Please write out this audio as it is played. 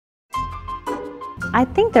I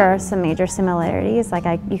think there are some major similarities. Like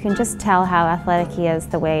you can just tell how athletic he is,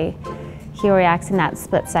 the way he reacts in that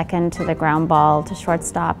split second to the ground ball to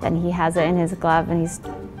shortstop, and he has it in his glove and he's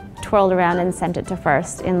twirled around and sent it to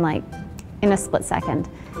first in a split second.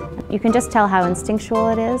 You can just tell how instinctual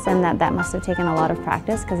it is, and that must have taken a lot of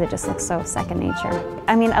practice because it just looks so second nature.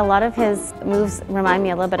 I mean, a lot of his moves remind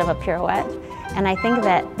me a little bit of a pirouette, and I think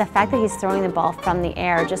that the fact that he's throwing the ball from the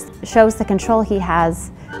air just shows the control he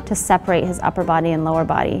has to separate his upper body and lower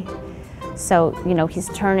body. So, you know, he's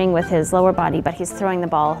turning with his lower body, but he's throwing the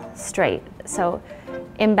ball straight. So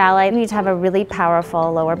in ballet, you need to have a really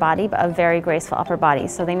powerful lower body, but a very graceful upper body.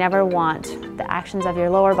 So they never want the actions of your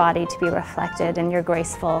lower body to be reflected in your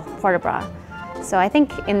graceful port de bras. So I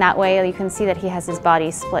think in that way, you can see that he has his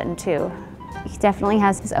body split in two. He definitely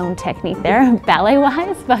has his own technique there,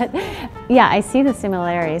 ballet-wise, but yeah, I see the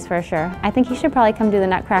similarities for sure. I think he should probably come do the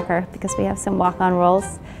Nutcracker because we have some walk-on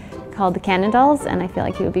roles called the Cannondals, and I feel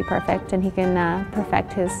like he would be perfect, and he can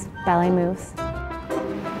perfect his ballet moves.